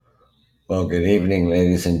Well, good evening,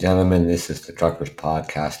 ladies and gentlemen. This is the Truckers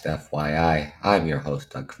Podcast, FYI. I'm your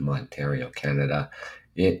host, Doug from Ontario, Canada.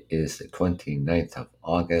 It is the 29th of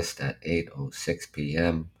August at 8:06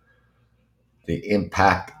 p.m. The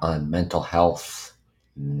impact on mental health,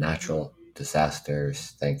 natural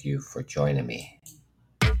disasters. Thank you for joining me.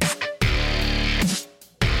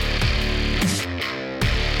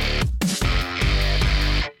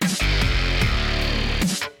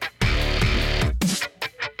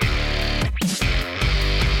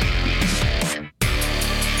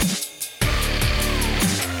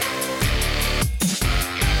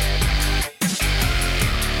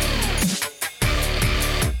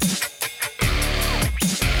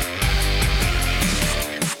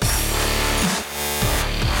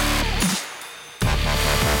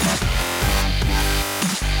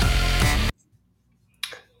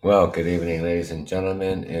 Well, good evening, ladies and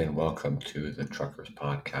gentlemen, and welcome to the Truckers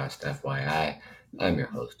Podcast, FYI. I'm your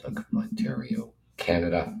host, Doug from Ontario,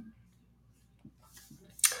 Canada.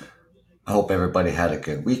 I hope everybody had a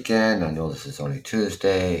good weekend. I know this is only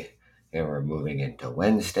Tuesday, and we're moving into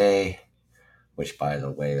Wednesday, which, by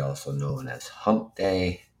the way, also known as Hump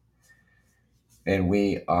Day. And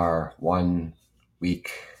we are 1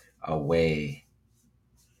 week away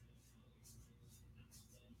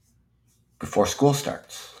before school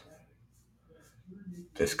starts.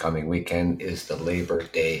 This coming weekend is the Labor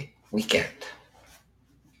Day weekend.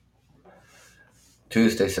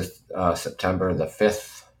 Tuesday, September the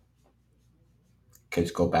 5th,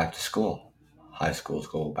 kids go back to school. High schools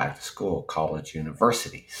go back to school, college,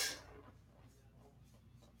 universities.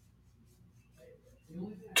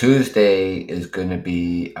 Tuesday is going to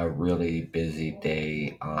be a really busy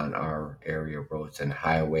day on our area roads and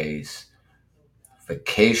highways.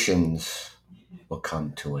 Vacations will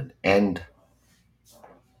come to an end.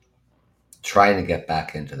 Trying to get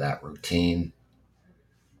back into that routine.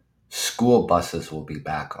 School buses will be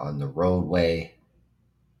back on the roadway.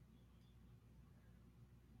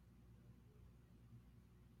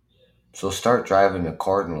 So start driving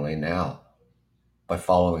accordingly now by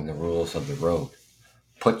following the rules of the road.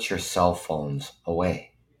 Put your cell phones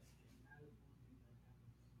away.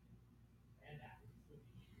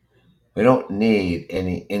 We don't need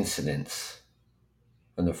any incidents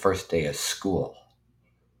on the first day of school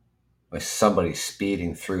with somebody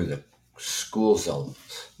speeding through the school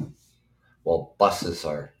zones while buses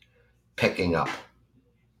are picking up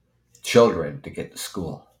children to get to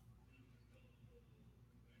school.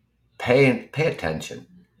 Pay attention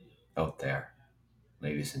out there,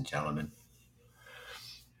 ladies and gentlemen.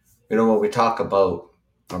 You know, when we talk about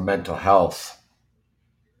our mental health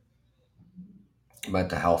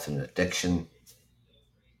and addiction,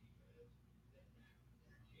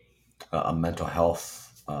 a mental health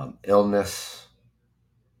illness.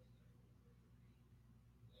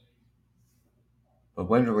 But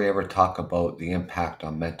when do we ever talk about the impact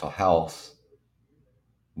on mental health,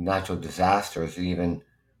 natural disasters, or even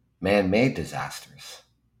man-made disasters?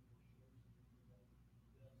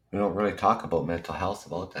 We don't really talk about mental health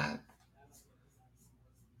about that.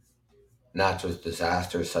 Natural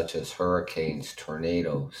disasters such as hurricanes,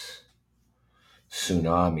 tornadoes,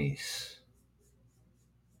 tsunamis,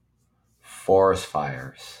 forest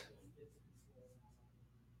fires,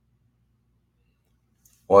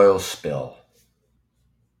 oil spill,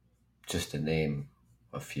 just to name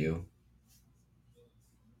a few.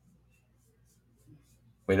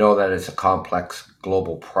 We know that it's a complex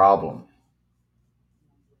global problem.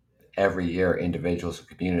 Every year, individuals and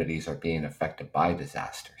communities are being affected by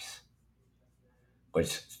disasters,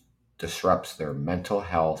 which disrupts their mental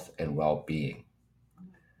health and well-being.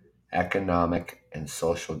 Economic and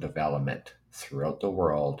social development throughout the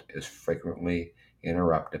world is frequently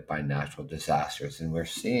interrupted by natural disasters. And we're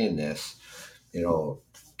seeing this,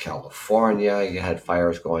 California, you had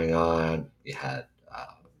fires going on, you had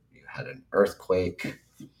an earthquake.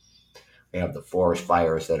 We have the forest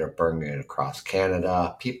fires that are burning across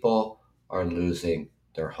Canada. People are losing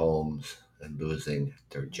their homes and losing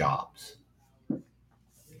their jobs.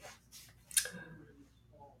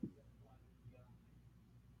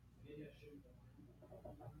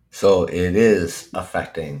 So it is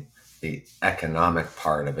affecting the economic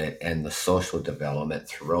part of it and the social development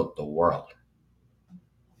throughout the world.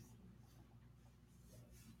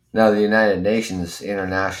 Now, the United Nations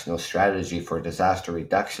International Strategy for Disaster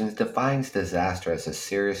Reduction defines disaster as a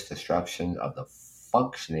serious disruption of the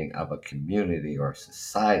functioning of a community or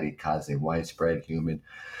society causing widespread human,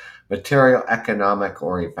 material, economic,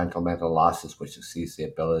 or environmental losses which exceeds the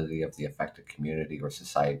ability of the affected community or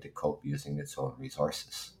society to cope using its own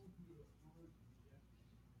resources.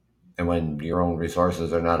 And when your own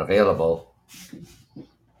resources are not available,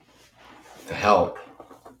 to help,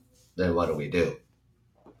 then what do?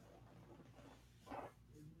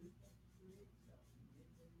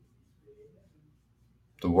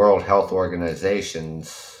 The World Health Organization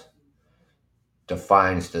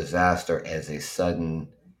defines disaster as a sudden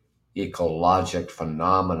ecologic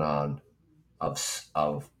phenomenon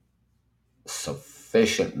of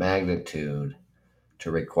sufficient magnitude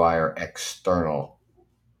to require external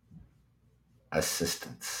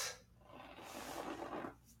assistance.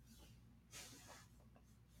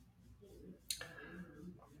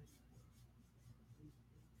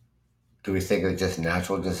 Do we think of just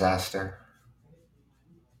natural disaster?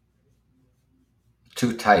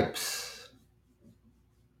 Two types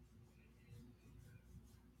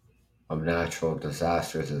of natural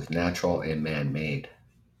disasters is natural and man-made.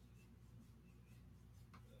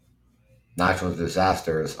 Natural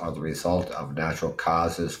disasters are the result of natural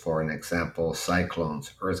causes, for an example,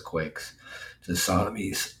 cyclones, earthquakes,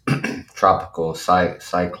 tsunamis, tropical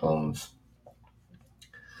cyclones.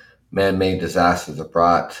 Man made disasters are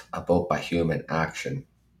brought about by human action,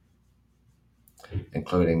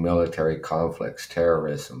 including military conflicts,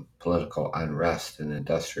 terrorism, political unrest, and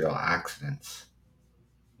industrial accidents.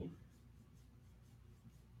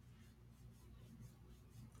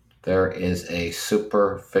 There is a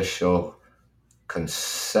superficial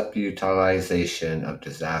conceptualization of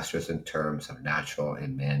disasters in terms of natural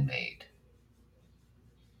and man made.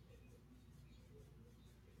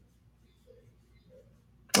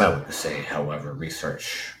 I would say, however,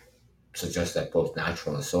 research suggests that both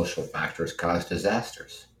natural and social factors cause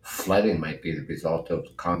disasters. Flooding might be the result of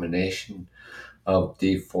a combination of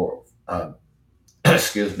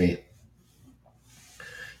excuse me,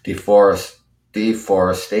 deforest,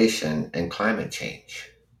 deforestation and climate change.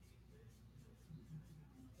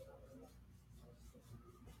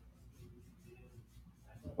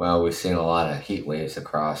 Well, we've seen a lot of heat waves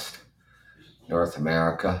across North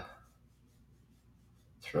America,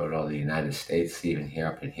 throughout all the United States, even here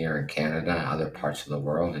up in here in Canada, other parts of the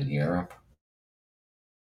world in Europe.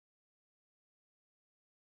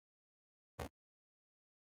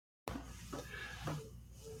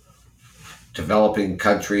 Developing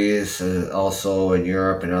countries, also in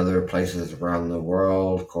Europe and other places around the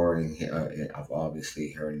world, according obviously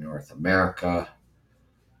here in North America.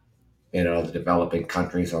 The developing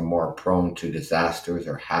countries are more prone to disasters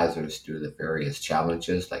or hazards due to the various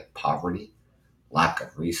challenges like poverty, lack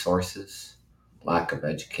of resources, lack of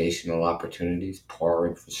educational opportunities, poor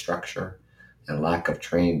infrastructure, and lack of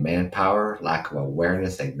trained manpower, lack of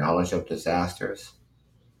awareness and knowledge of disasters,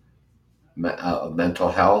 mental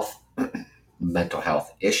health, mental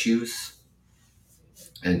health issues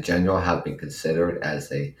in general have been considered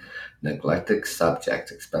as a neglected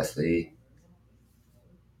subject, especially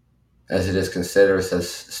as it is considered as a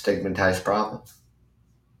stigmatized problem.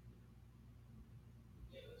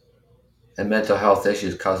 And mental health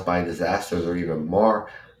issues caused by disasters are even more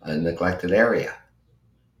a neglected area.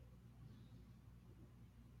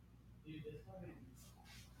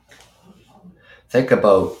 Think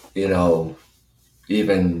about, even,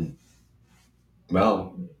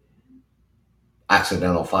 well,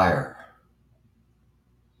 accidental fire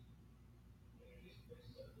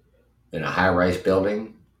in a high rise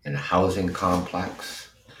building, in a housing complex,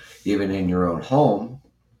 even in your own home.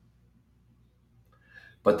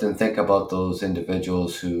 But then think about those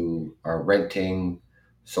individuals who are renting,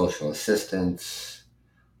 social assistance,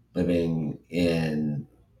 living in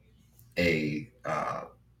a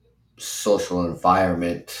social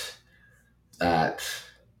environment that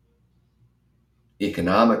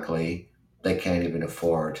economically they can't even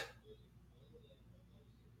afford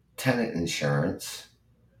tenant insurance,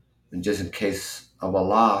 and just in case of a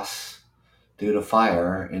loss due to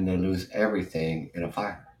fire and they lose everything in a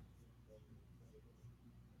fire.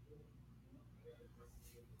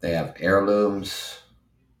 They have heirlooms,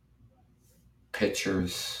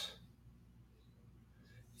 pictures,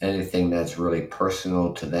 anything that's really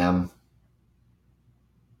personal to them.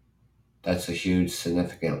 That's a huge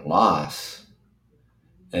significant loss,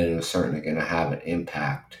 and it's certainly going to have an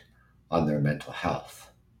impact on their mental health.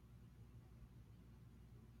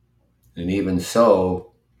 And even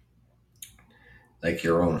so, like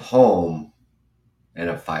your own home and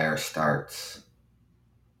a fire starts,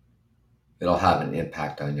 it'll have an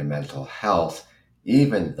impact on your mental health,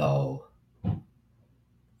 even though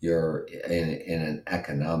you're in an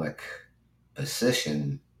economic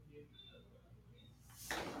position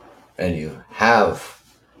and you have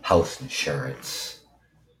house insurance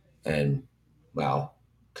and, well,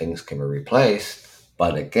 things can be replaced.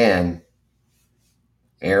 But again,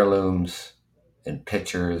 heirlooms and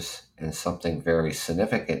pictures and something very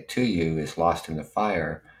significant to you is lost in the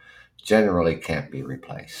fire. generally can't be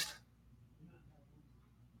replaced.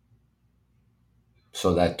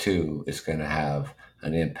 So that too is going to have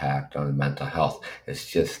an impact on mental health. It's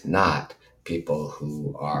just not people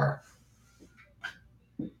who are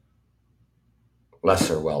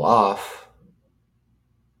lesser well off,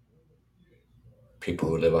 people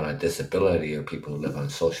who live on a disability, or people who live on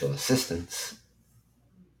social assistance.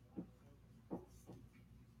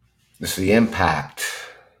 It's the impact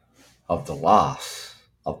of the loss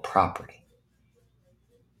of property.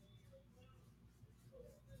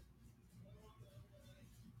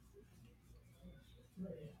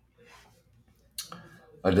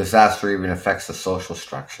 A disaster even affects the social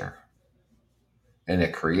structure, and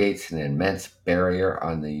it creates an immense barrier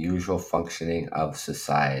on the usual functioning of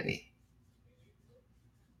society.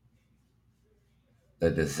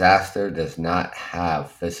 The disaster does not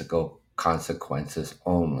have physical consequences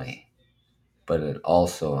only, but it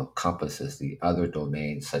also encompasses the other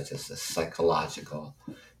domains such as the psychological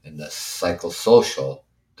and the psychosocial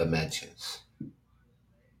dimensions.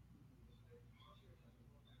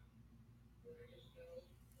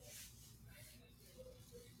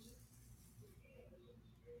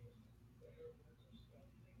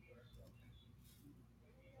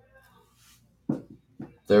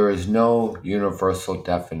 There is no universal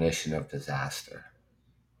definition of disaster.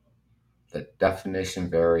 The definition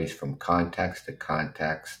varies from context to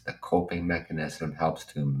context. The coping mechanism helps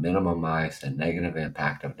to minimize the negative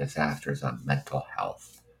impact of disasters on mental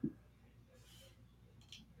health.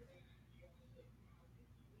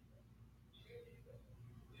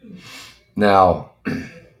 Now,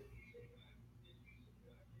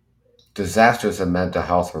 disasters of mental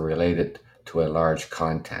health are related to a large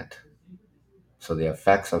content. So the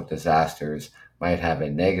effects of disasters might have a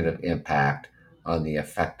negative impact on the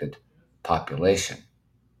affected population,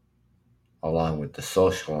 along with the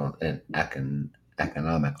social and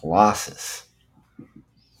economic losses.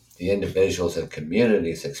 The individuals and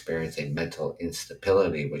communities experiencing mental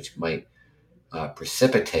instability, which might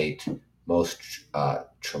precipitate most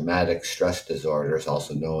traumatic stress disorders,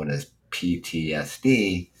 also known as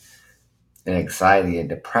PTSD, and anxiety and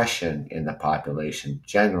depression in the population.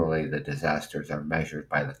 Generally, the disasters are measured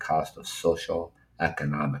by the cost of social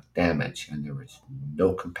economic damage, and there is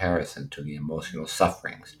no comparison to the emotional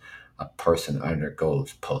sufferings a person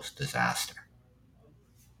undergoes post disaster.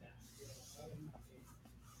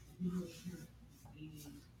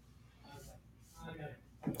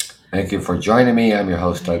 Thank you for joining me. I'm your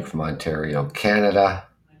host, Doug from Ontario, Canada.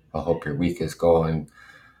 I hope your week is going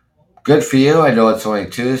good for you. I know it's only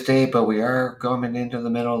Tuesday, but we are coming into the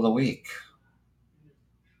middle of the week.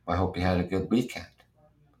 I hope you had a good weekend.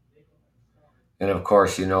 And of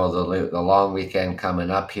course, you know the long weekend coming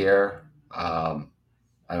up here. I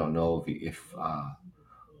don't know if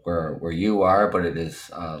where you are, but it is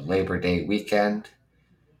Labor Day weekend.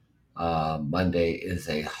 Monday is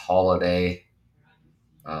a holiday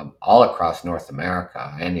all across North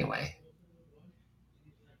America, anyway.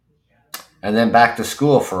 And then back to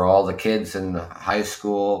school for all the kids in high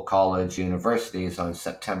school, college, universities on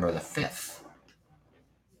September the 5th.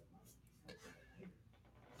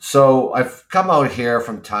 So I've come out here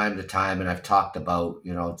from time to time and I've talked about,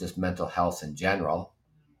 just mental health in general,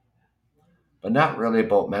 but not really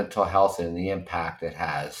about mental health and the impact it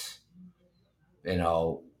has,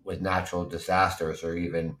 with natural disasters or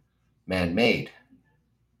even man made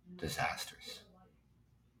disasters.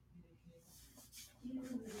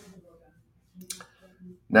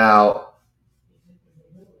 Now,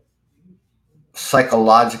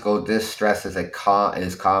 psychological distress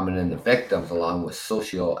is common in the victims along with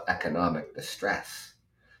socioeconomic distress.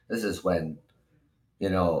 This is when,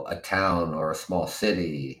 a town or a small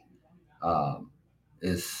city um,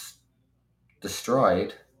 is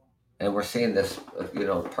destroyed. And we're seeing this,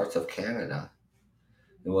 parts of Canada.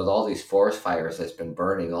 And with all these forest fires that's been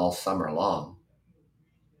burning all summer long,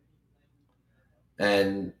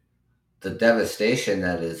 and the devastation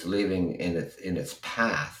that is leaving in its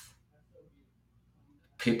path,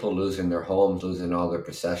 people losing their homes, losing all their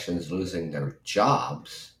possessions, losing their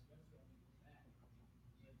jobs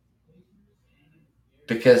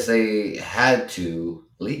because they had to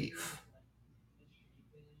leave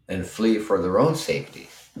and flee for their own safety.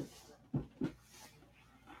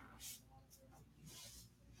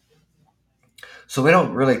 So we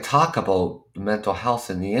don't really talk about mental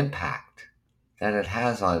health and the impact that it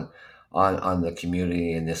has on the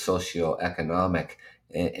community and the socioeconomic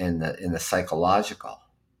and the psychological.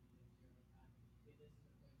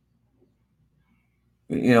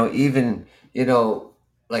 Even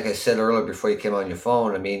like I said earlier before you came on your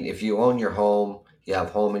phone. I mean, if you own your home, you have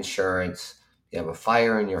home insurance, you have a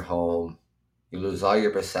fire in your home, You lose all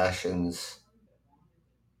your possessions,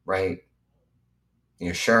 right? The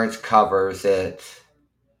insurance covers it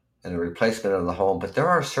and the replacement of the home, but there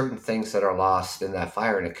are certain things that are lost in that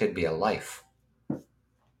fire, and it could be a life,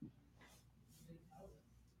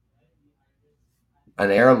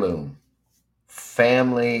 an heirloom,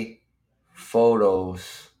 family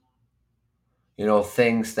photos,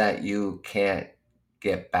 things that you can't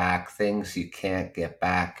get back, things you can't get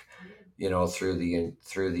back, through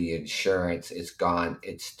the insurance. It's gone,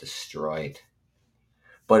 it's destroyed.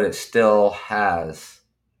 But it still has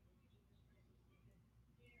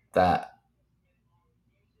that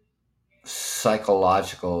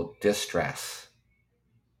psychological distress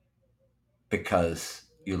because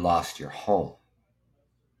you lost your home.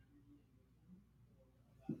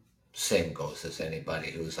 Same goes as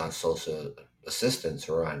anybody who's on social assistance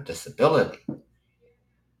or on disability,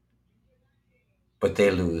 but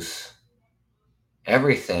they lose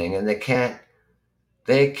everything and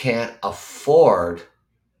they can't afford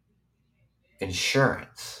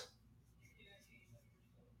insurance.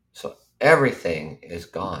 So everything is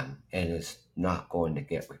gone and is not going to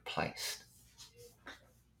get replaced.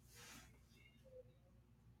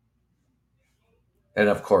 And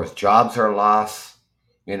of course, jobs are lost.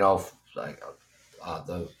 Like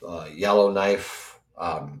the Yellowknife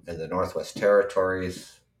in the Northwest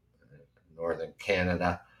Territories, northern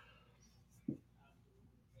Canada,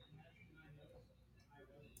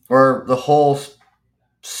 where the whole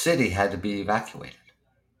city had to be evacuated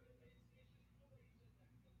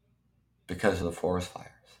because of the forest fires.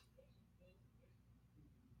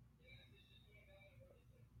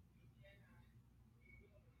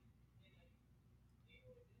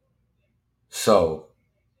 So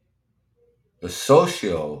the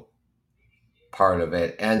socio part of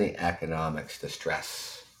it and the economics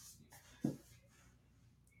distress,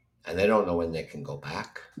 and they don't know when they can go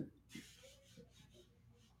back.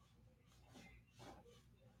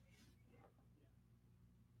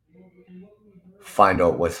 Find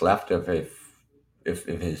out what's left of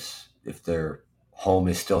if their home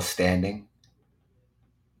is still standing,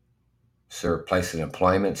 is their place of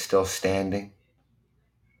employment still standing?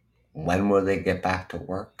 When will they get back to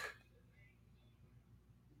work?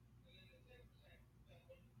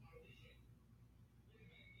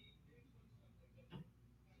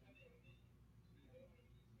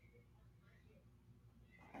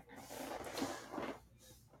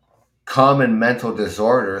 Common mental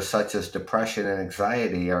disorders such as depression and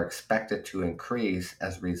anxiety are expected to increase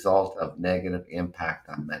as a result of negative impact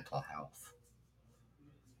on mental health.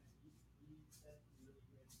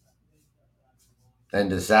 And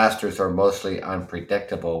disasters are mostly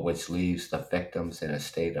unpredictable, which leaves the victims in a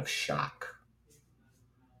state of shock.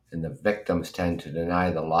 And the victims tend to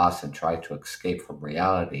deny the loss and try to escape from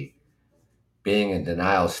reality. Being in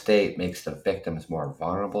denial state makes the victims more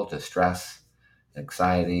vulnerable to stress,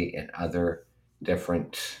 anxiety, and other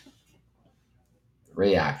different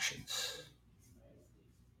reactions.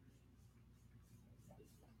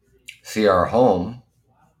 See, our home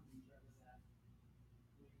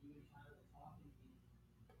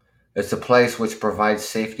is a place which provides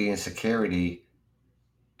safety and security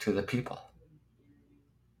to the people.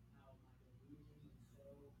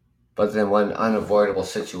 But then, when unavoidable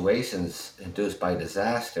situations induced by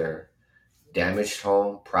disaster, damaged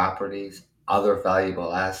home, properties, other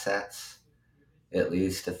valuable assets, it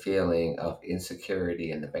leads to feeling of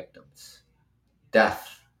insecurity in the victims.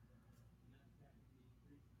 Death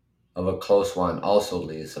of a close one also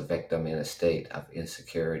leaves a victim in a state of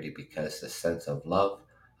insecurity because the sense of love,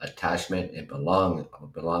 attachment, and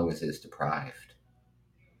belongings is deprived.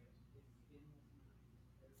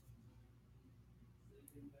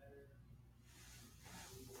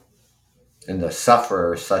 And the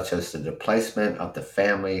sufferers, such as the displacement of the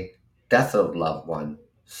family, death of loved one,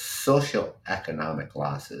 social economic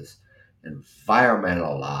losses,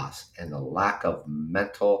 environmental loss, and the lack of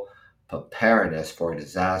mental preparedness for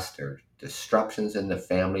disaster, disruptions in the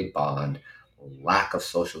family bond, lack of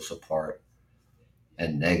social support,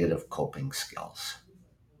 and negative coping skills.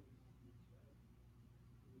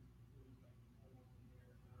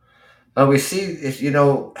 Now we see, if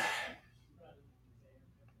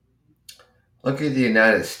look at the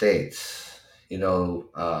United States,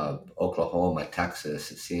 Oklahoma,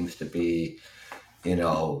 Texas, it seems to be, you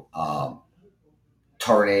know, um,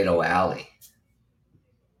 Tornado Alley.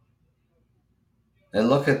 And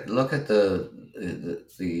look at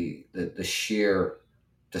the sheer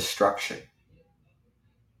destruction.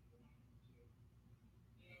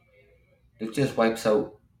 It just wipes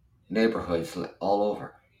out neighborhoods all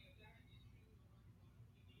over.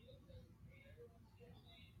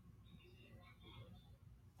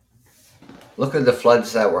 Look at the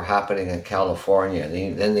floods that were happening in California.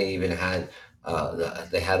 Then they even had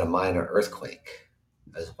they had a minor earthquake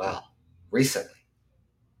as well recently.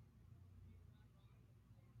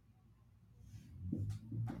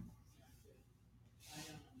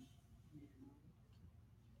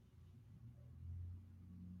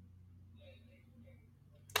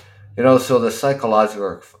 So the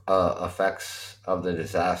psychological effects of the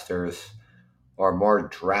disasters are more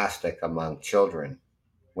drastic among children,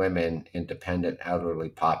 women, independent, elderly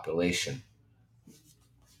population.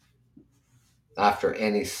 After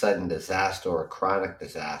any sudden disaster or chronic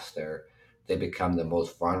disaster, they become the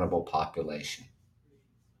most vulnerable population.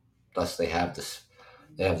 Thus, they have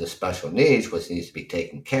the special needs, which needs to be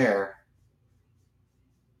taken care.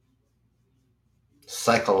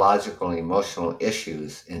 Psychological and emotional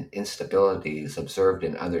issues and instabilities observed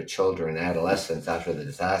in other children and adolescents after the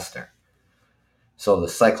disaster. So, the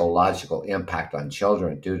psychological impact on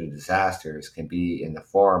children due to disasters can be in the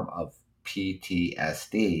form of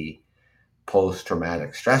PTSD, post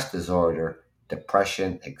traumatic stress disorder,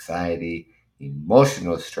 depression, anxiety,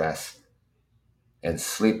 emotional stress, and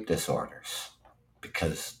sleep disorders.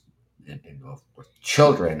 Because with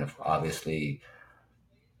children, obviously,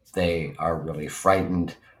 they are really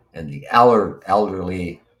frightened, and the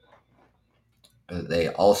elderly, they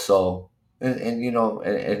also, and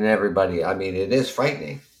everybody. I mean, it is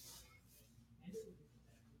frightening.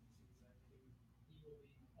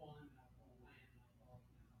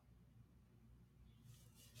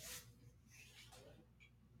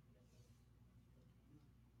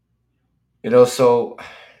 So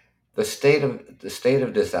the state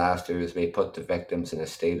of disasters may put the victims in a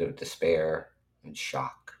state of despair and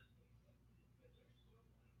shock.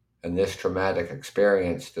 And this traumatic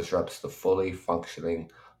experience disrupts the fully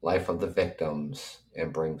functioning life of the victims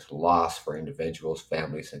and brings loss for individuals,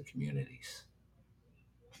 families, and communities.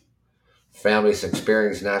 Families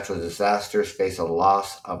experience natural disasters face a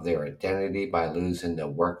loss of their identity by losing the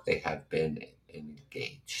work they have been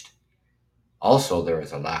engaged. Also, there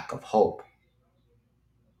is a lack of hope,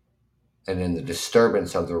 and in the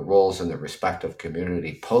disturbance of their roles in the respective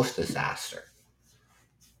community post disaster,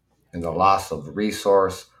 and the loss of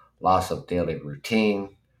resource, loss of daily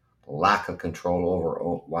routine, lack of control over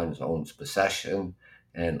one's own possession,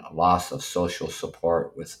 and loss of social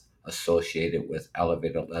support with associated with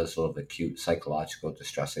elevated levels of acute psychological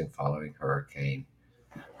distressing following hurricanes,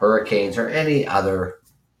 or any other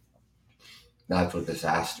natural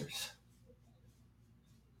disasters.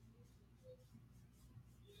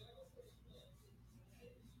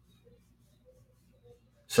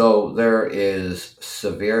 So there is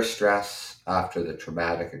severe stress after the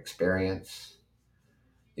traumatic experience,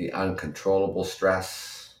 the uncontrollable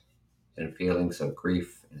stress, and feelings of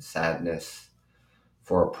grief and sadness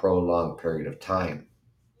for a prolonged period of time.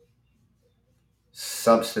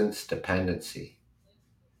 Substance dependency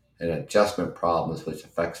and adjustment problems, which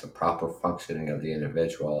affects the proper functioning of the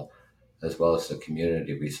individual as well as the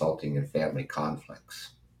community, resulting in family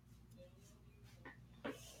conflicts.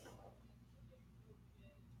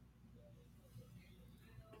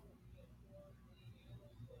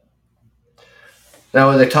 Now,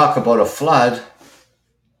 when they talk about a flood,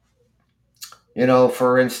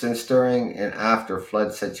 for instance, during and after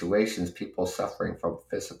flood situations, people suffering from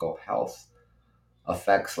physical health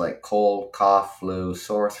effects like cold, cough, flu,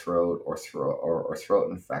 sore throat, or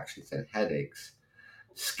throat infections and headaches,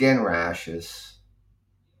 skin rashes,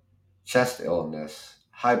 chest illness,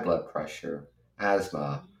 high blood pressure,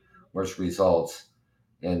 asthma, which results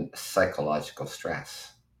in psychological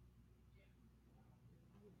stress.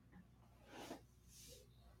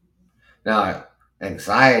 Now,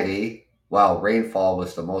 anxiety, while rainfall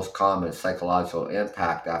was the most common psychological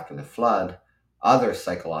impact after the flood, other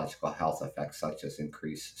psychological health effects such as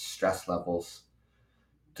increased stress levels,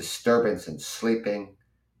 disturbance in sleeping,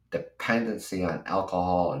 dependency on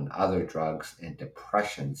alcohol and other drugs, and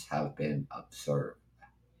depressions have been observed.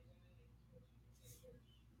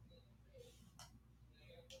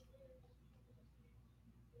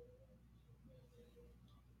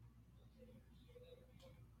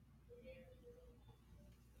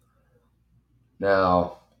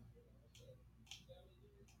 Now,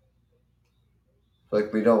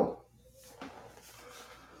 like we don't,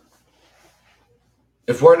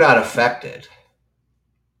 if we're not affected,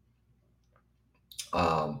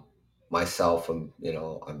 um, myself, and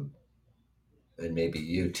maybe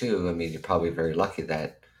you too. I mean, you're probably very lucky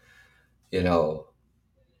that you know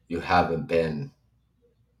you haven't been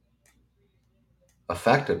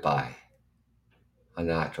affected by a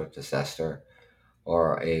natural disaster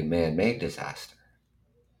or a man-made disaster.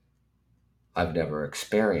 I've never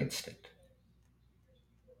experienced it.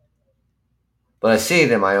 But I see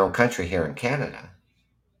it in my own country here in Canada,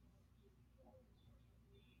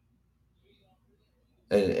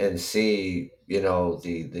 and see,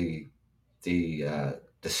 the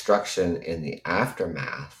destruction in the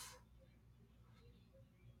aftermath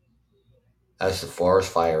as the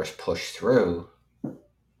forest fires push through,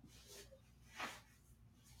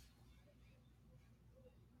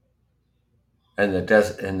 and the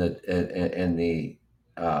des- and the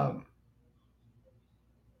um,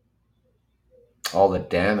 all the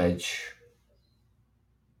damage,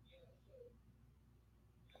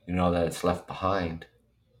 that it's left behind.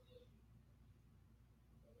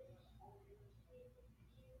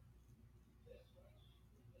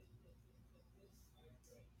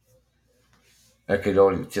 I could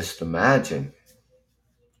only just imagine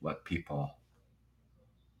what people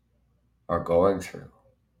are going through,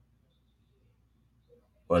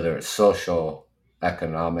 whether it's social,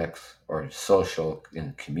 economics, or social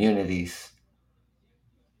in communities,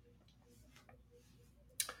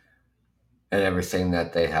 and everything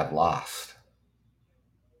that they have lost.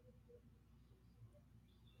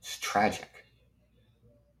 It's tragic.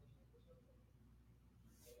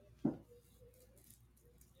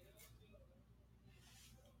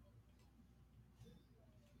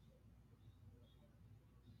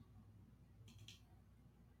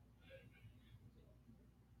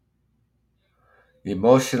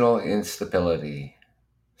 Emotional instability,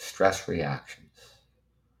 stress reactions,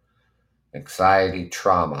 anxiety,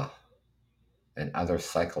 trauma, and other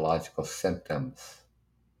psychological symptoms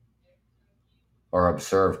are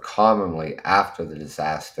observed commonly after the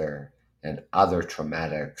disaster and other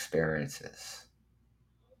traumatic experiences.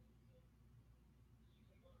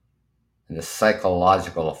 And the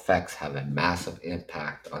psychological effects have a massive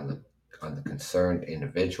impact on the concerned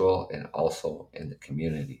individual and also in the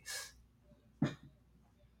communities.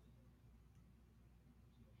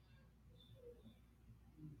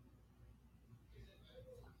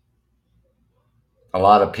 A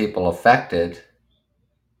lot of people affected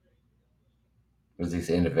with these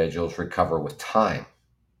individuals recover with time,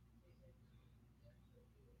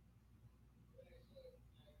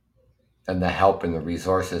 and the help and the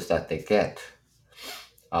resources that they get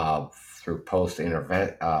through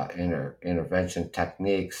intervention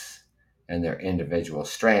techniques and their individual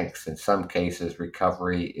strengths. In some cases,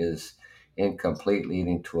 recovery is incomplete,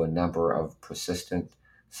 leading to a number of persistent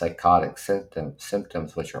psychotic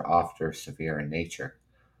symptoms which are often severe in nature,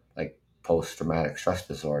 like post traumatic stress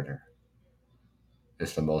disorder,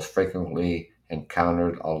 is the most frequently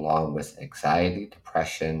encountered, along with anxiety,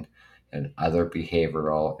 depression, and other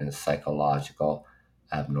behavioral and psychological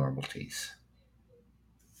abnormalities.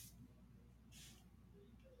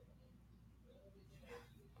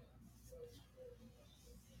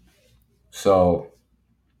 So,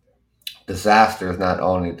 disasters not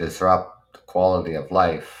only disrupt the quality of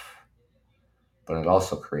life, but it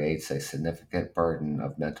also creates a significant burden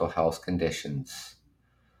of mental health conditions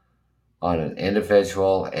on an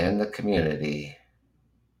individual and the community.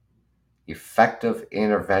 Effective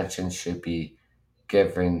intervention should be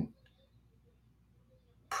given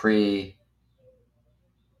pre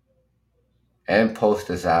and post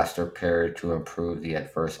disaster period to improve the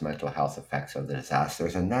adverse mental health effects of the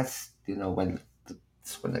disasters. And that's, when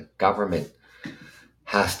the government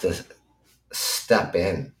has to step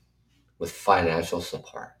in with financial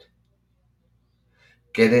support,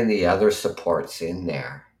 getting the other supports in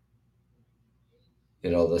there,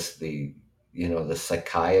 this the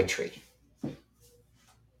psychiatry.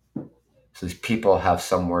 So these people have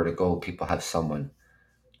somewhere to go, people have someone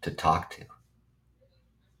to talk to.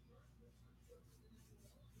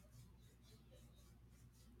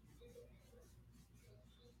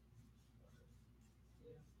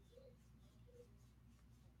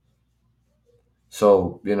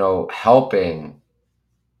 So, helping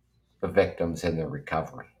the victims in their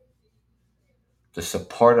recovery. The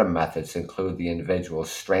supportive methods include the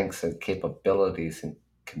individual's strengths and capabilities and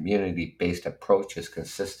community based approaches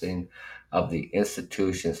consisting of the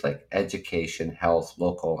institutions like education, health,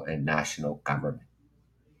 local, and national government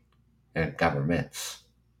and governments.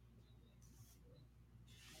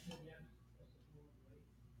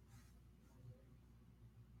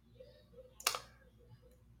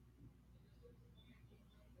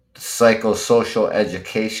 Psychosocial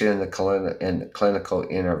education and the clinical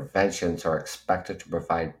interventions are expected to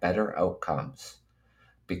provide better outcomes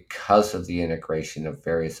because of the integration of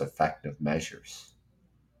various effective measures.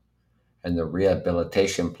 And the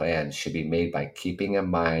rehabilitation plan should be made by keeping in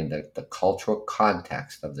mind the cultural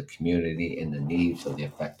context of the community and the needs of the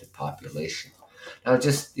affected population. Now,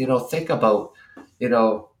 just think about, you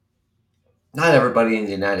know, not everybody in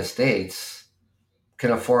the United States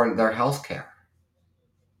can afford their health care.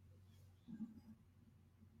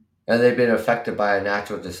 and they've been affected by a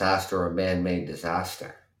natural disaster or man-made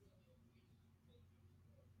disaster.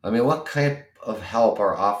 I mean, what type of help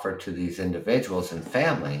are offered to these individuals and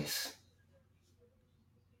families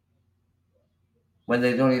when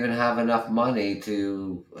they don't even have enough money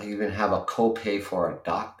to even have a copay for a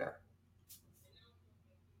doctor?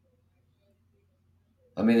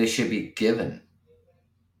 I mean, they should be given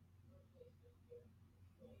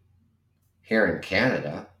here in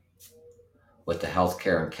Canada with the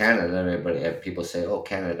healthcare in Canada. Everybody, people say, "Oh,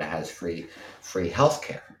 Canada has free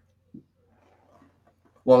healthcare."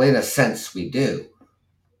 Well, in a sense, we do,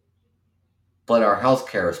 but our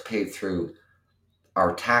healthcare is paid through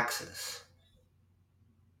our taxes.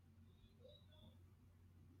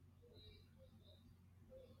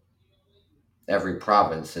 Every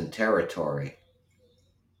province and territory.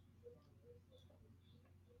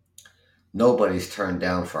 Nobody's turned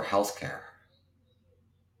down for healthcare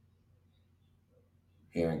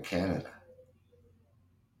here in Canada.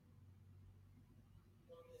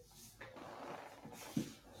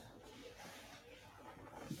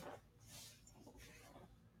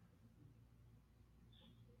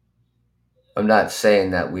 I'm not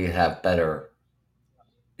saying that we have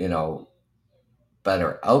you know,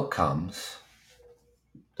 better outcomes.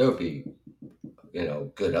 There would be,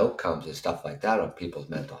 good outcomes and stuff like that on people's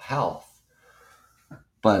mental health.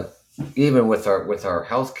 But even with our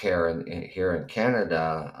healthcare here in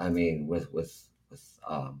Canada, I mean, with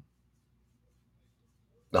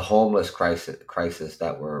the homeless crisis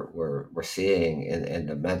that we're seeing in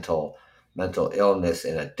the mental illness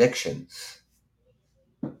and addictions,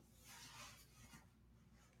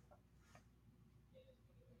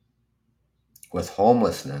 with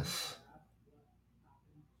homelessness,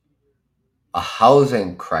 a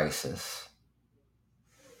housing crisis,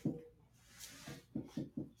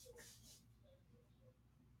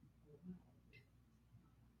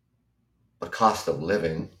 the cost of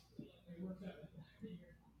living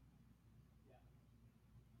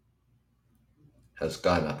has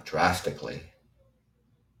gone up drastically.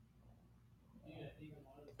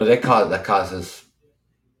 But that causes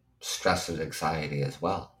stress and anxiety as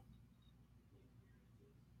well.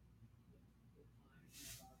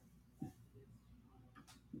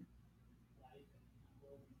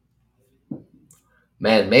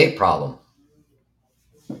 Man-made problem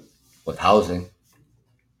with housing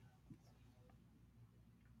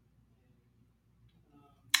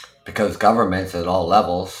because governments at all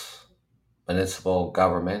levels, municipal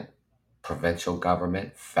government, provincial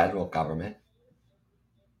government, federal government.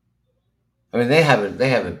 I mean, they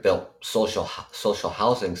haven't built social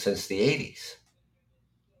housing since the 80s.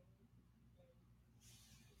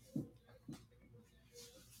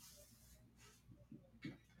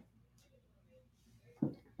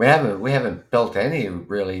 We haven't built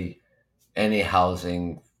any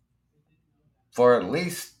housing for at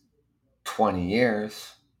least 20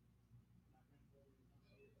 years.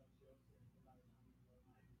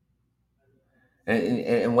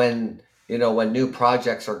 And when when new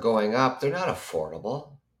projects are going up, they're not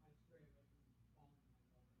affordable.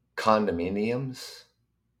 Condominiums,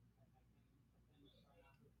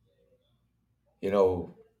 you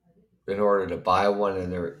know, in order to buy one,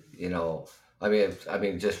 and I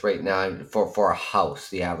mean, just right now for a house,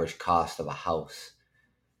 the average cost of a house,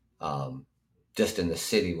 um, just in the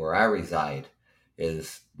city where I reside,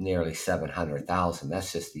 is nearly 700,000.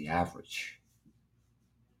 That's just the average.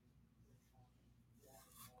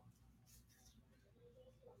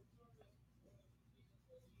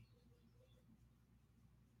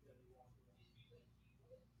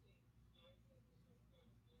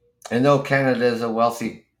 And though Canada is a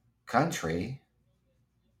wealthy country,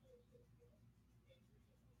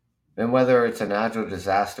 and whether it's a natural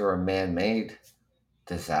disaster or man-made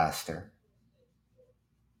disaster,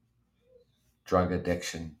 drug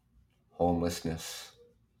addiction, homelessness,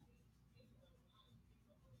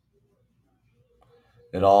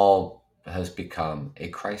 it all has become a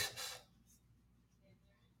crisis.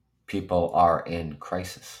 People are in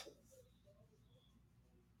crisis.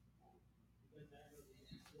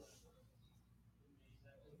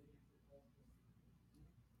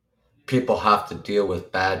 People have to deal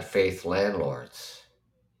with bad faith landlords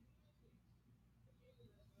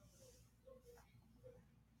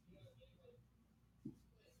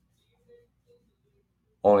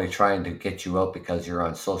only trying to get you out because you're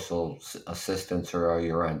on social assistance or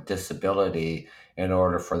you're on disability in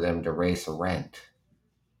order for them to raise the rent.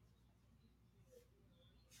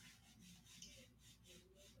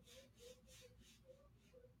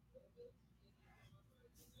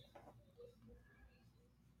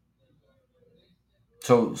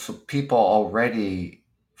 So people already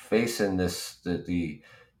facing this the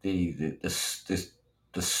the the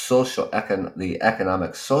the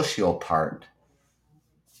economic social part,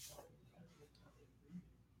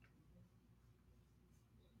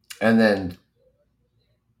 and then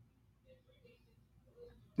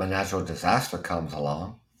a natural disaster comes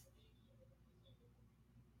along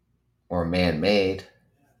or man-made.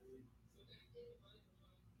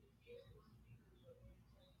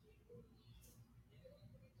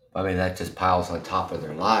 I mean, that just piles on top of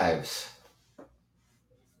their lives,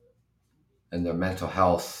 and their mental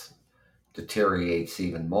health deteriorates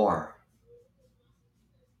even more.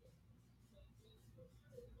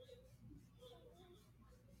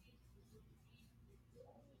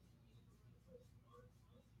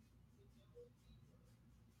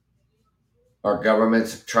 Our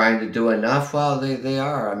government's trying to do enough. Well, they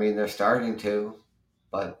are. I mean, they're starting to,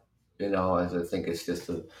 but as I think it's just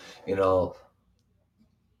you know,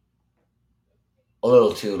 a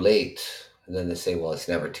little too late. And then they say, well, it's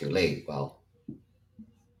never too late. Well,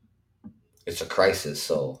 it's a crisis,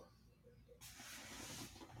 so.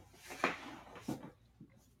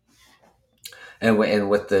 And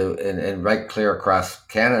with and right clear across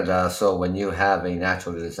Canada. So when you have a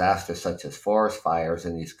natural disaster such as forest fires,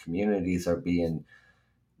 and these communities are being,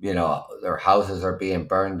 their houses are being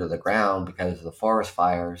burned to the ground because of the forest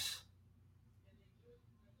fires,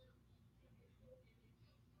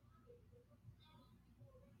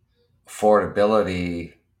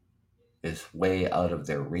 affordability is way out of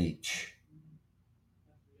their reach.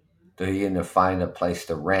 To even find a place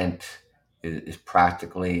to rent is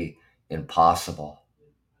practically impossible.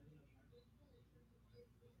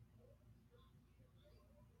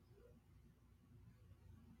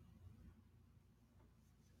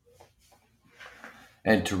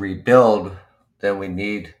 And to rebuild, then we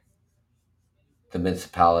need the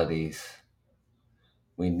municipalities,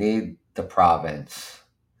 we need the province,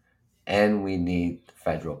 and we need the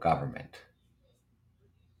federal government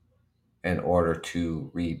in order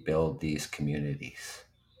to rebuild these communities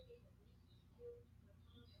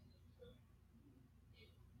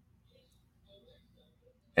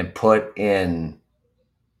and put in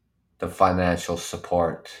the financial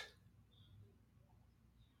support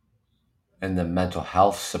and the mental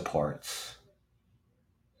health supports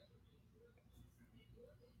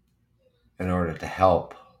in order to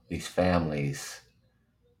help these families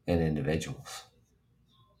and individuals.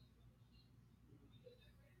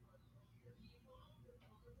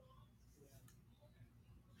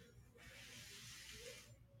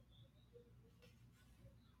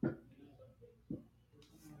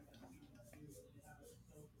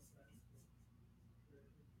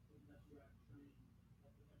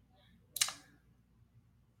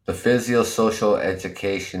 The physio-social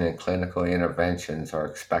education and clinical interventions are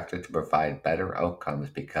expected to provide better outcomes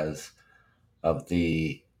because of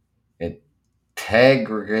the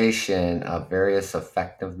integration of various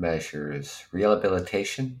effective measures.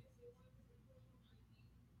 Rehabilitation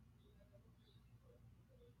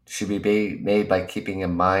should be made by keeping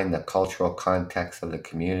in mind the cultural context of the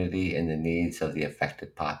community and the needs of the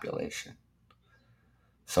affected population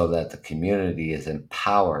so that the community is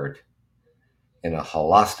empowered in a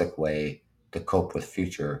holistic way to cope with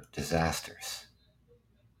future disasters.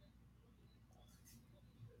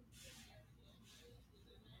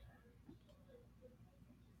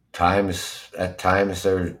 At times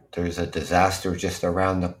there's a disaster just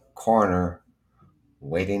around the corner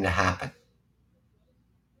waiting to happen.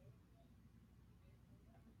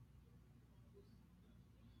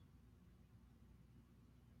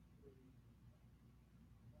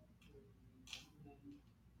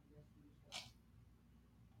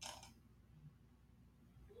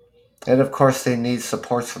 And of course, they need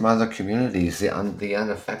supports from other communities, the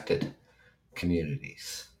unaffected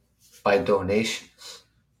communities, by donations.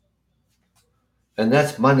 And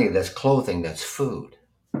that's money, that's clothing, that's food.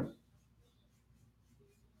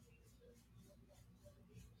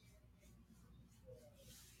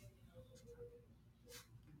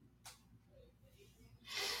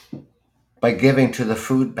 By giving to the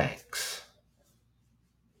food banks.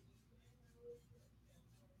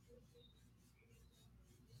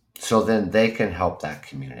 So then they can help that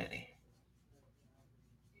community.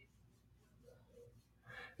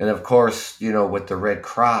 And of course, with the Red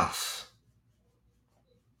Cross,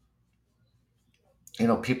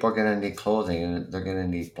 people are going to need clothing and they're going to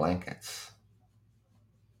need blankets.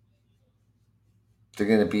 They're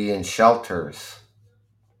going to be in shelters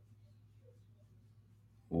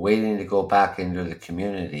waiting to go back into the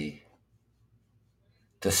community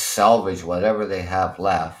to salvage whatever they have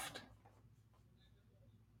left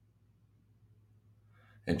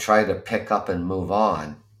and try to pick up and move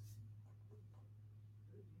on.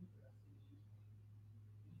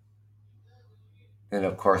 And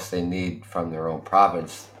of course, they need from their own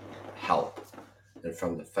province help and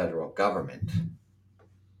from the federal government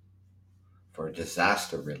for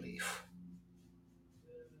disaster relief.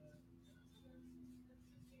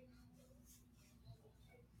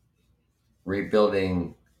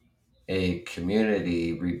 Rebuilding a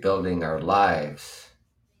community, rebuilding our lives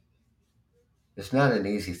is not an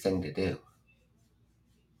easy thing to do.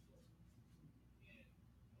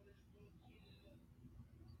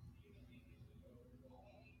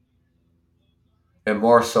 And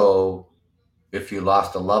more so if you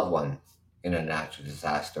lost a loved one in a natural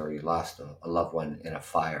disaster or you lost a loved one in a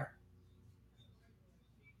fire.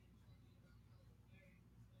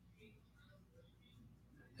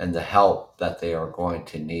 And the help that they are going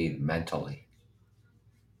to need mentally.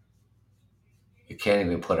 You can't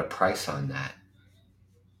even put a price on that.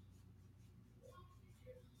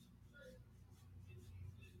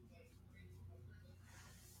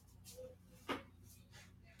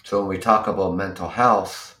 So when we talk about mental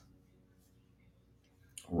health,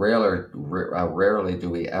 rarely do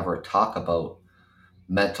we ever talk about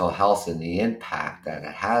mental health and the impact that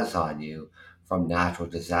it has on you from natural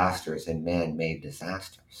disasters and man-made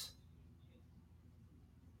disasters.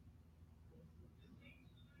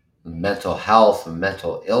 Mental health and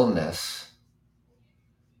mental illness,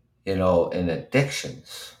 and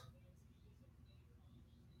addictions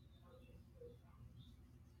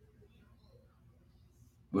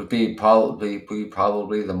would be probably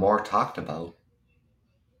the more talked about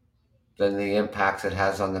than the impacts it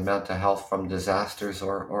has on the mental health from disasters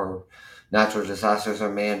or natural disasters or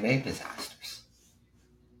man-made disasters.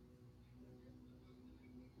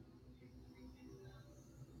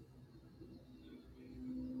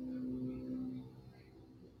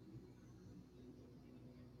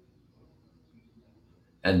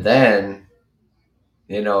 And then,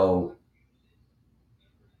 you know,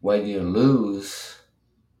 when you lose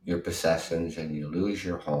your possessions and you lose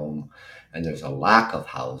your home and there's a lack of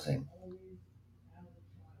housing,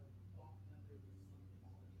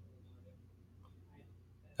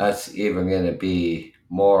 that's even going to be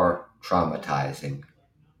more traumatizing.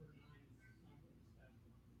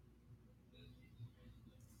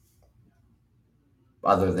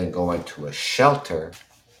 Other than going to a shelter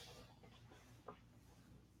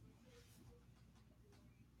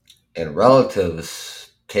and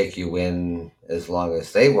relatives take you in as long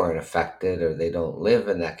as they weren't affected or they don't live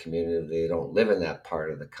in that community, they don't live in that part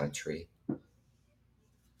of the country.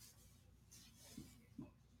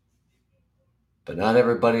 But not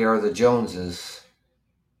everybody are the Joneses.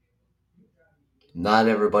 Not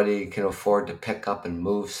everybody can afford to pick up and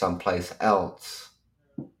move someplace else.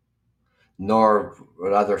 Nor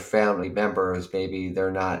with other family members, maybe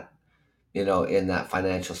they're not, in that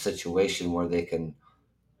financial situation where they can,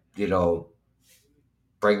 you know,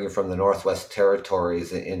 bring you from the Northwest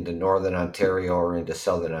Territories into Northern Ontario or into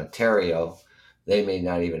Southern Ontario. They may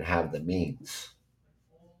not even have the means.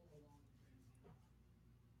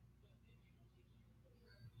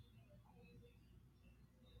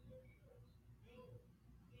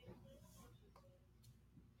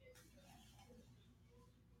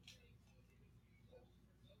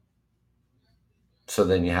 So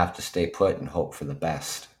then you have to stay put and hope for the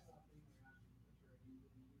best.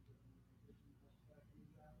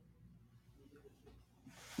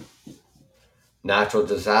 Natural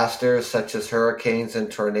disasters such as hurricanes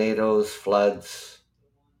and tornadoes, floods,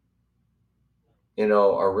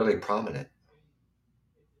 are really prominent.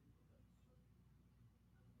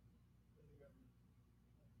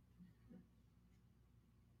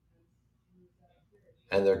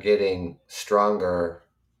 And they're getting stronger,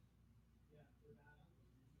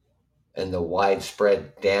 and the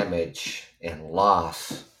widespread damage and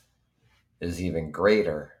loss is even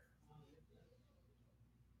greater.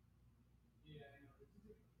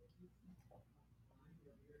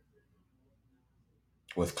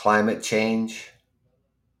 With climate change,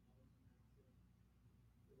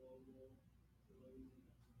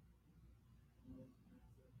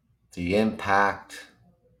 the impact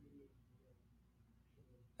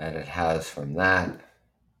that it has from that.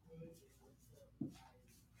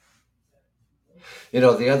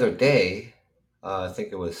 The other day, I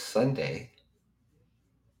think it was Sunday,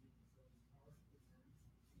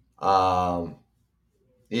 um,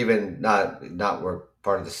 even not where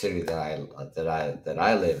part of the city that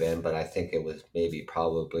I live in, but I think it was maybe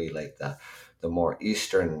probably like the more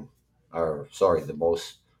eastern, or sorry, the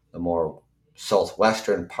more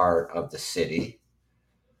southwestern part of the city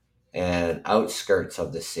and outskirts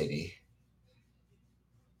of the city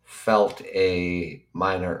felt a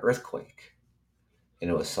minor earthquake. And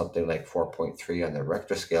it was something like 4.3 on the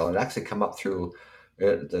Richter scale. It actually come up through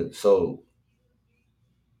so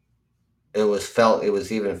It was felt. It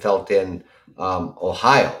was even felt in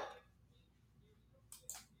Ohio,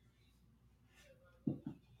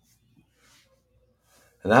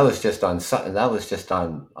 and that was just on that was just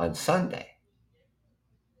on Sunday.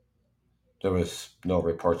 There was no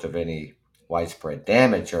reports of any widespread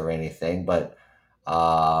damage or anything, but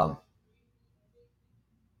um,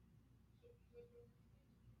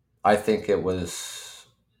 I think it was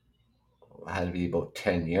had to be about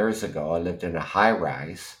 10 years ago. I lived in a high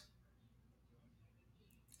rise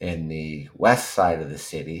in the west side of the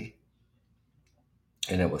city,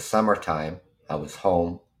 and it was summertime. I was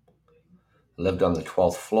home, lived on the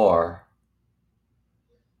 12th floor,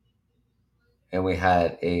 and we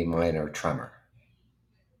had a minor tremor.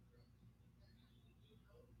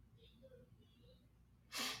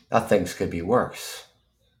 Now things could be worse.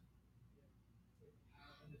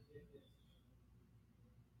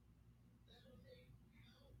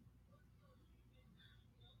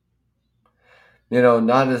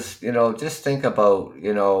 Not as, just think about,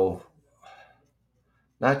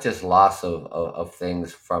 not just loss of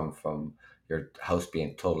things from your house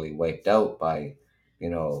being totally wiped out by, you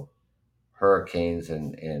know, hurricanes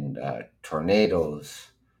and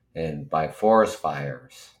tornadoes and by forest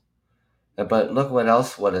fires. But look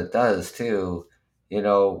what it does too,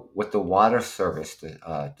 with the water service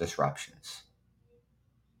disruptions.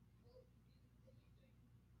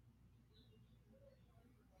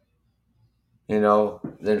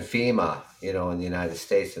 Then FEMA, in the United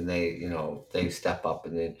States, and they step up,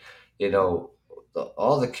 and then, you know,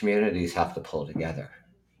 all the communities have to pull together.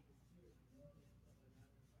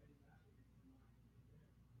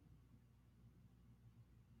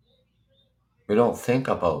 We don't think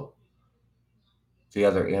about the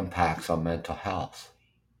other impacts on mental health.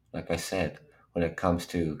 Like I said, when it comes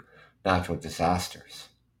to natural disasters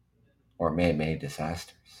or man-made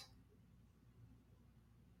disasters.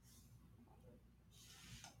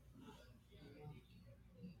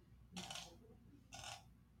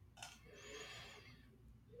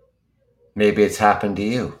 Maybe it's happened to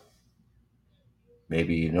you.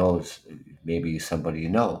 Maybe maybe somebody you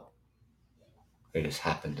know. It has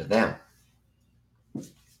happened to them.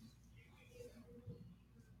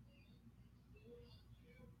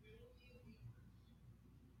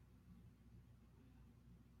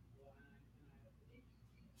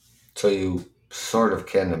 So you sort of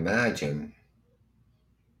can imagine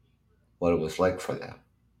what it was like for them,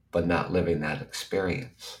 but not living that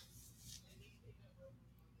experience.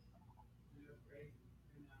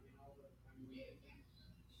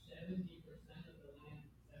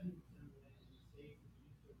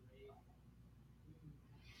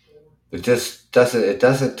 It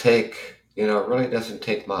doesn't take, it really doesn't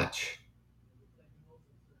take much.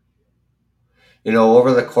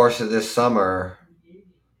 Over the course of this summer,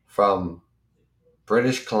 from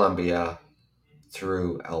British Columbia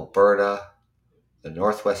through Alberta, the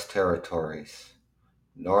Northwest Territories,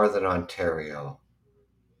 Northern Ontario,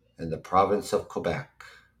 and the province of Quebec,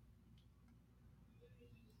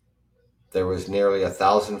 there was nearly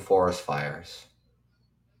 1,000 forest fires,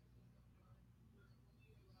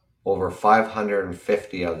 over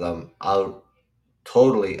 550 of them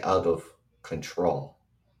totally out of control.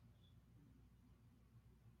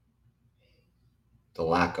 The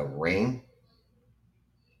lack of rain,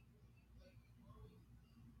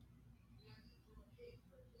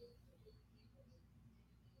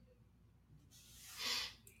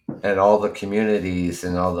 and all the communities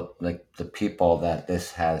and all the people that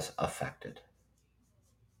this has affected.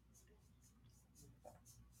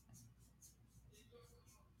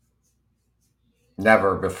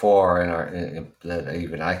 Never before that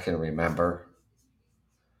even I can remember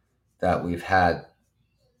that we've had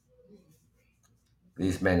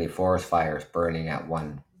these many forest fires burning at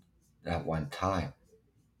one time.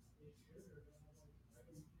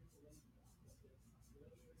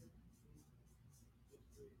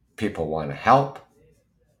 People want to help,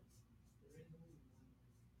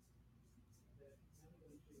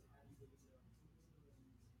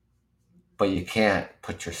 but you can't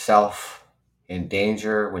put yourself in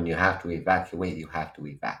danger. When you have to evacuate, you have to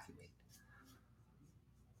evacuate.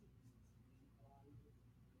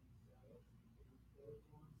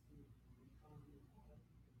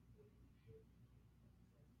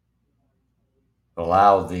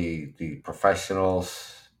 Allow the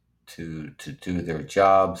professionals to do their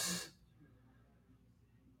jobs.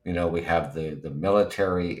 We have the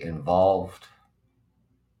military involved,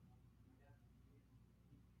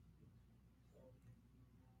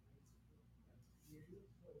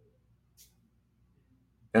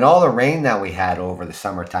 and all the rain that we had over the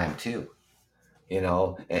summertime too.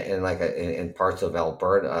 And like in parts of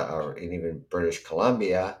Alberta or in even British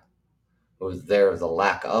Columbia, was there the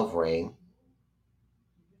lack of rain.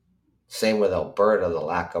 Same with Alberta, the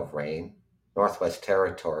lack of rain. Northwest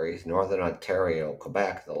Territories, Northern Ontario,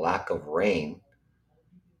 Quebec, the lack of rain.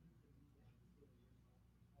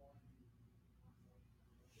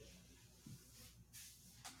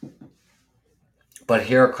 But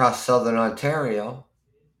here across Southern Ontario,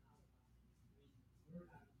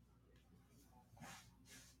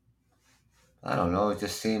 I don't know, it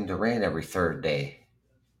just seemed to rain every third day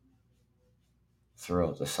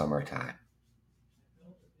throughout the summertime.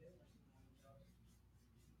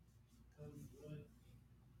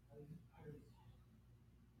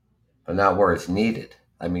 But not where it's needed.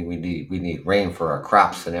 I mean, we need rain for our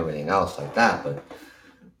crops and everything else like that, but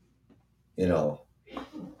you know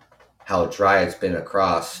how dry it's been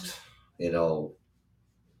across, you know,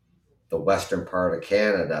 the western part of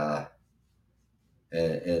Canada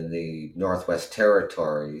and the Northwest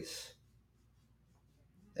Territories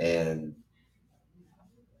and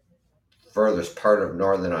furthest part of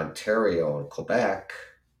Northern Ontario and Quebec,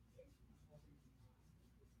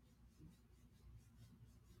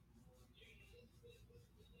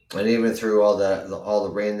 and even through all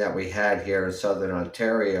the rain that we had here in Southern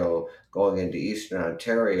Ontario, going into Eastern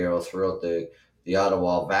Ontario, throughout the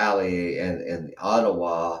Ottawa Valley and the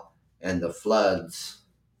Ottawa and the floods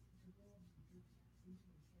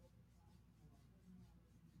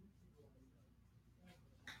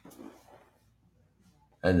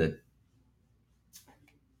and the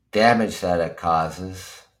damage that it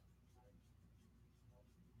causes,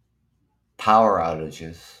 power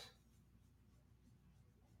outages.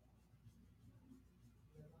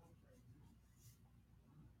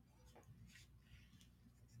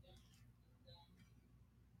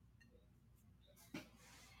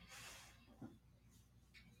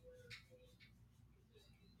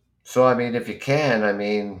 So I mean, if you can, I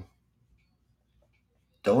mean,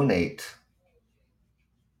 donate,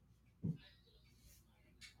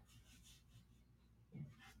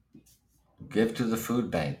 give to the food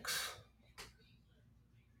banks,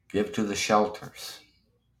 give to the shelters,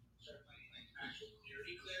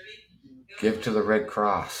 give to the Red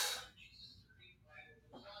Cross,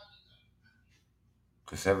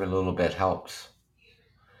 because every little bit helps.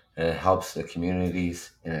 And it helps the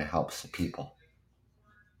communities and it helps the people.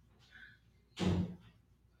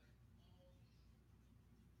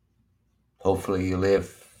 Hopefully, you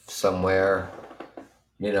live somewhere,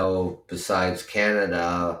 besides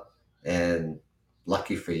Canada, and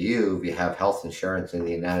lucky for you, if you have health insurance in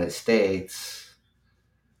the United States,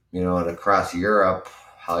 and across Europe,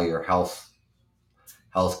 how your health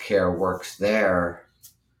care works there.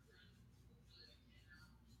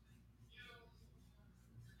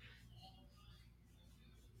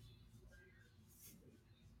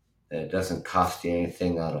 And it doesn't cost you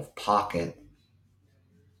anything out of pocket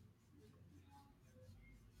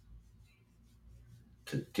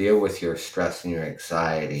to deal with your stress and your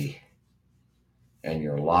anxiety and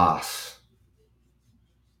your loss,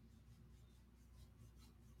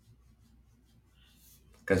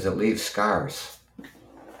 because it leaves scars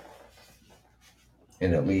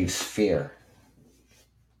and it leaves fear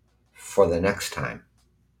for the next time.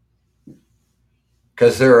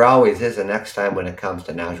 Because there always is a next time when it comes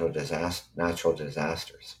to natural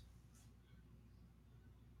disasters.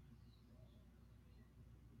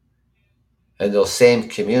 And those same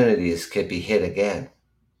communities could be hit again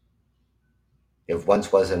if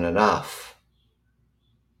once wasn't enough.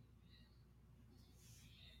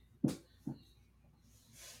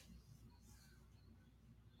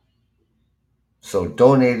 So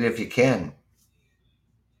donate if you can.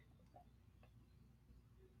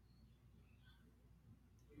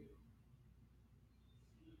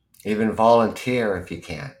 Even volunteer if you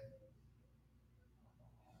can.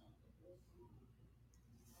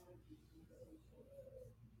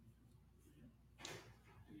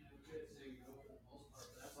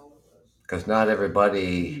 Because not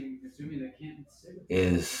everybody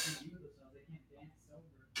is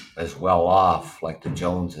as well off like the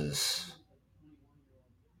Joneses.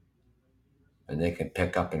 And they can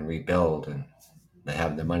pick up and rebuild, and they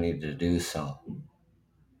have the money to do so.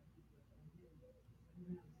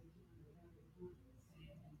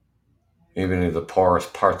 Even in the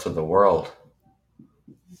poorest parts of the world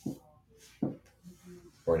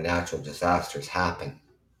where natural disasters happen,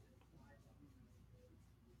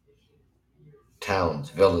 towns,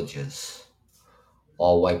 villages,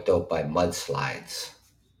 all wiped out by mudslides,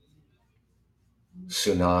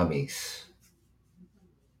 tsunamis,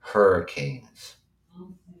 hurricanes.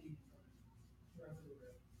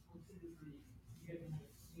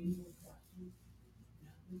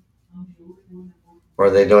 Or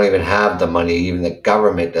they don't even have the money. Even the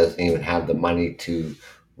government doesn't even have the money to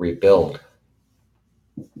rebuild.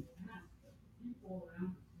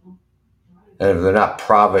 And if they're not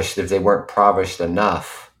impoverished, if they weren't impoverished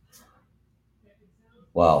enough,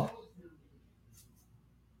 well,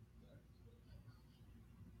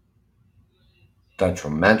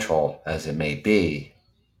 detrimental as it may be,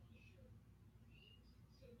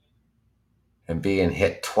 and being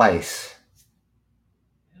hit twice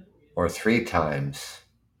or three times,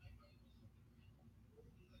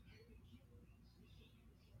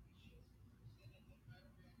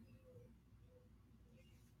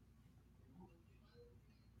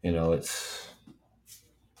 it's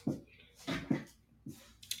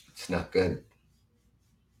not good.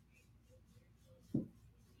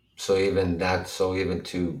 So even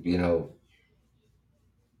to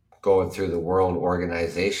going through the world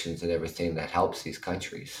organizations and everything that helps these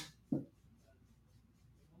countries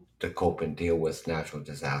to cope and deal with natural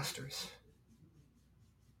disasters.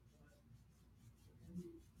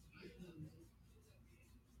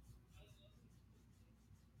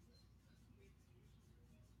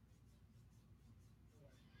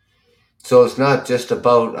 So it's not just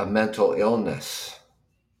about a mental illness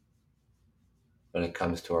when it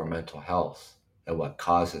comes to our mental health and what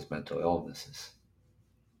causes mental illnesses.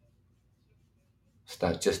 It's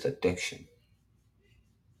not just addiction.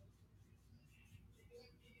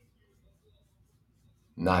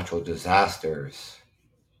 Natural disasters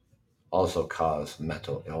also cause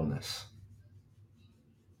mental illness.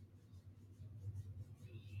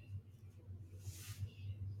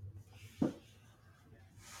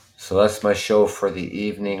 So that's my show for the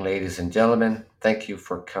evening, ladies and gentlemen. Thank you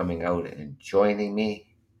for coming out and joining me.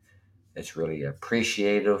 It's really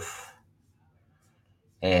appreciative.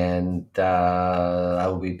 And I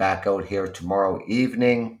will be back out here tomorrow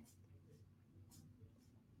evening.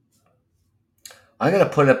 I'm going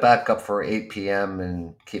to put it back up for 8 p.m.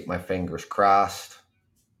 and keep my fingers crossed.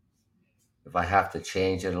 If I have to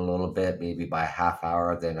change it a little bit, maybe by a half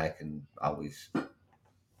hour, then I can always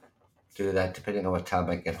do that depending on what time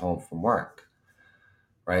I get home from work.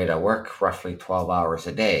 Right? I work roughly 12 hours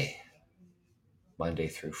a day, Monday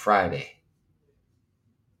through Friday.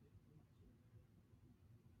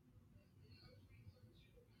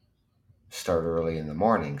 Start early in the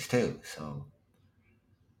mornings too. So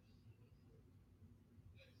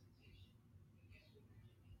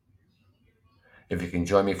if you can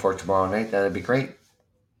join me for tomorrow night, that'd be great.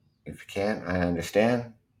 If you can't, I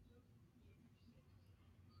understand.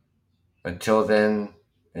 Until then,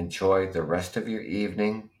 enjoy the rest of your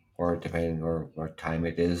evening, or depending on what time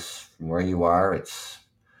it is from where you are. It's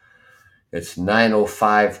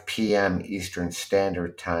 9:05 p.m. Eastern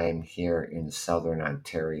Standard Time here in Southern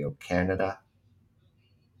Ontario, Canada.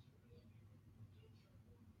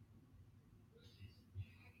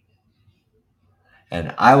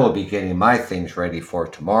 And I will be getting my things ready for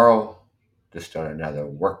tomorrow to start another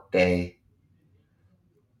work day.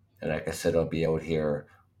 And like I said, I'll be out here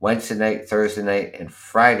Wednesday night, Thursday night, and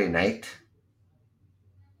Friday night.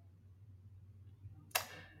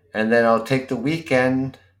 And then I'll take the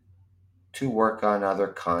weekend to work on other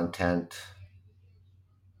content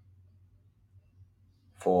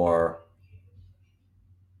for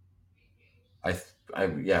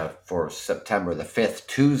for September the 5th,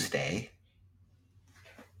 Tuesday,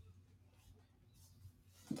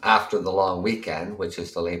 after the long weekend, which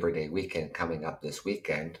is the Labor Day weekend coming up this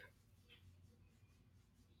weekend.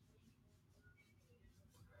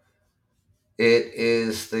 It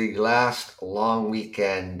is the last long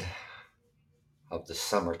weekend of the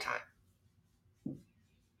summertime,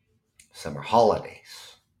 summer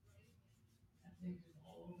holidays.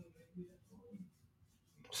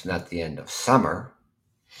 It's not the end of summer,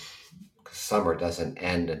 because summer doesn't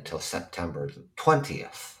end until September the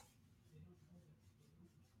 20th.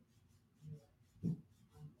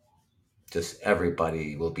 Just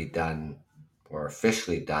everybody will be done or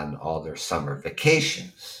officially done all their summer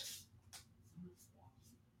vacations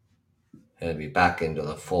and be back into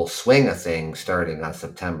the full swing of things starting on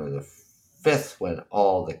September the 5th, when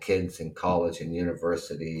all the kids in college and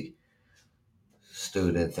university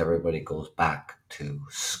students, everybody goes back to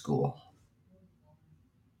school.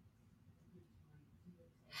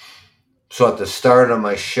 So at the start of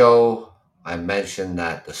my show, I mentioned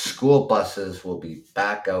that the school buses will be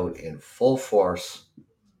back out in full force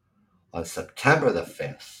on September the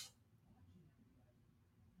 5th.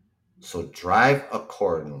 So drive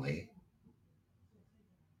accordingly,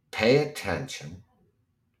 pay attention,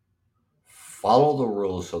 follow the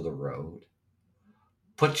rules of the road,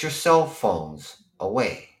 put your cell phones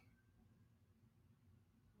away.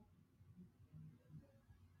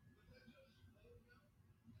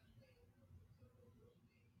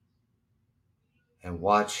 and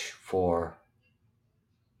watch for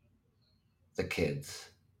the kids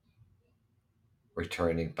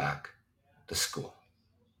returning back to school.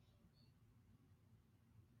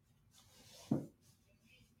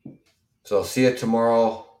 So I'll see you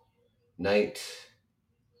tomorrow night,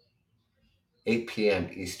 8 p.m.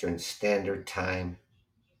 Eastern Standard Time.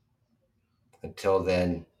 Until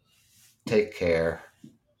then, take care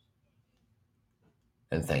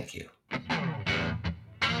and thank you.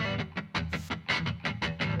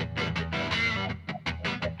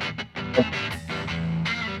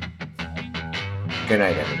 Good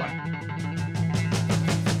night, everybody.